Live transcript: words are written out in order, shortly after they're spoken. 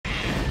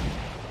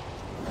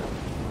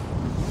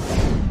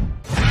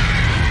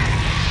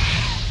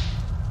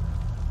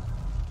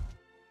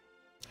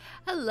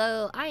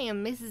Hello, I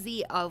am Mrs.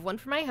 E of One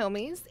for My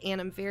Homies, and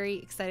I'm very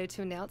excited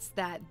to announce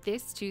that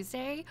this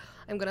Tuesday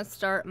I'm going to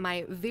start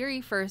my very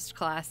first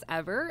class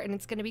ever, and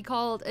it's going to be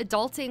called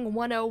Adulting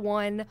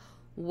 101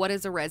 What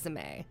is a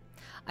Resume?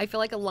 I feel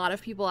like a lot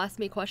of people ask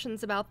me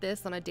questions about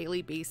this on a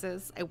daily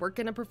basis. I work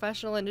in a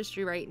professional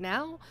industry right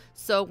now,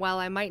 so while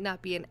I might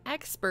not be an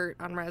expert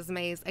on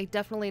resumes, I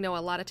definitely know a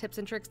lot of tips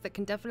and tricks that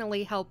can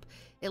definitely help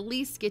at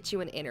least get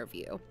you an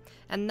interview.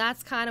 And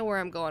that's kind of where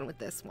I'm going with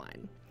this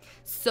one.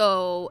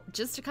 So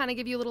just to kind of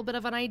give you a little bit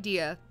of an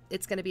idea,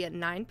 it's going to be at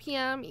 9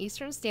 p.m.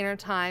 Eastern Standard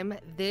Time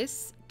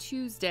this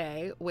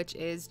Tuesday, which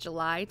is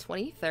July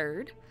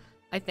 23rd,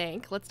 I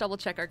think. Let's double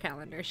check our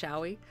calendar,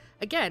 shall we?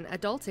 Again,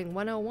 Adulting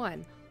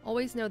 101.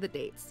 Always know the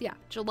dates. Yeah,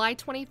 July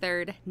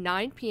 23rd,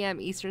 9 p.m.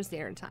 Eastern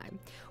Standard Time.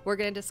 We're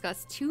going to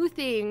discuss two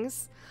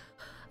things.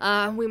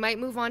 We might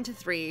move on to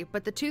three,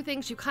 but the two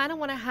things you kind of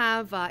want to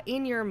have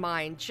in your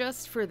mind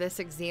just for this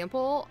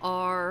example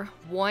are,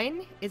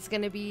 one, it's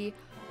going to be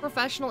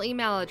professional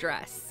email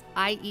address,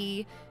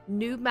 i.e.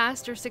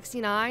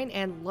 Noobmaster69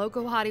 and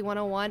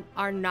LocoHottie101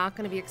 are not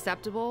going to be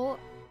acceptable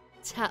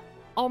to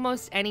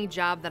almost any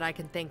job that I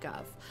can think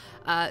of.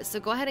 So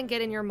go ahead and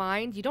get in your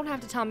mind. You don't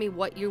have to tell me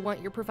what you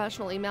want your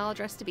professional email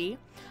address to be.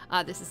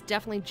 This is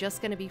definitely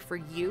just going to be for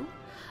you.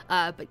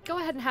 But go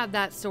ahead and have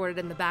that sorted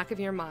in the back of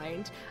your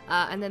mind.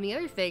 And then the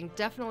other thing,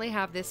 definitely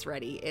have this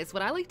ready, is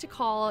what I like to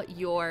call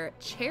your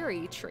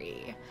cherry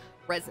tree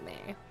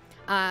resume.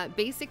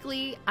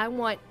 Basically, I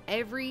want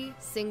every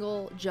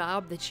single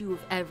job that you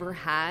have ever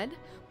had,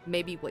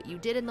 maybe what you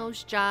did in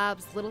those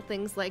jobs, little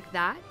things like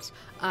that.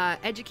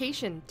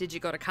 Education, did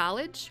you go to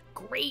college?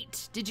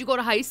 Great. Did you go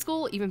to high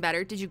school? Even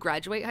better. Did you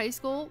graduate high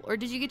school? Or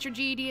did you get your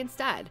GED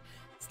instead?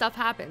 Stuff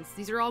happens.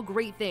 These are all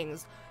great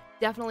things.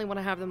 Definitely want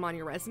to have them on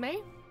your resume.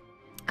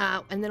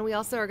 And then we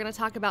also are going to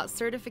talk about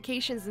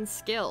certifications and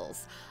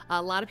skills. A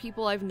lot of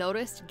people I've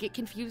noticed get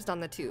confused on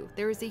the two.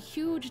 There is a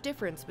huge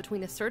difference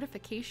between a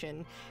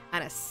certification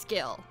and a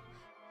skill.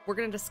 We're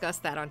going to discuss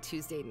that on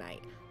Tuesday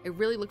night. I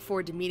really look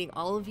forward to meeting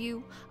all of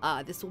you.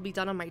 This will be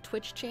done on my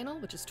Twitch channel,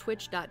 which is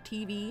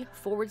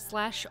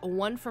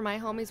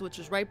twitch.tv/1formyhomies, which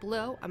is right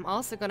below. I'm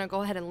also going to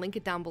go ahead and link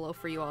it down below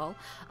for you all.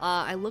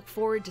 I look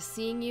forward to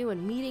seeing you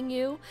and meeting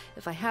you.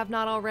 If I have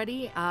not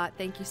already,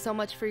 thank you so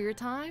much for your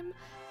time.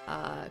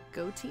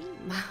 Go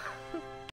team.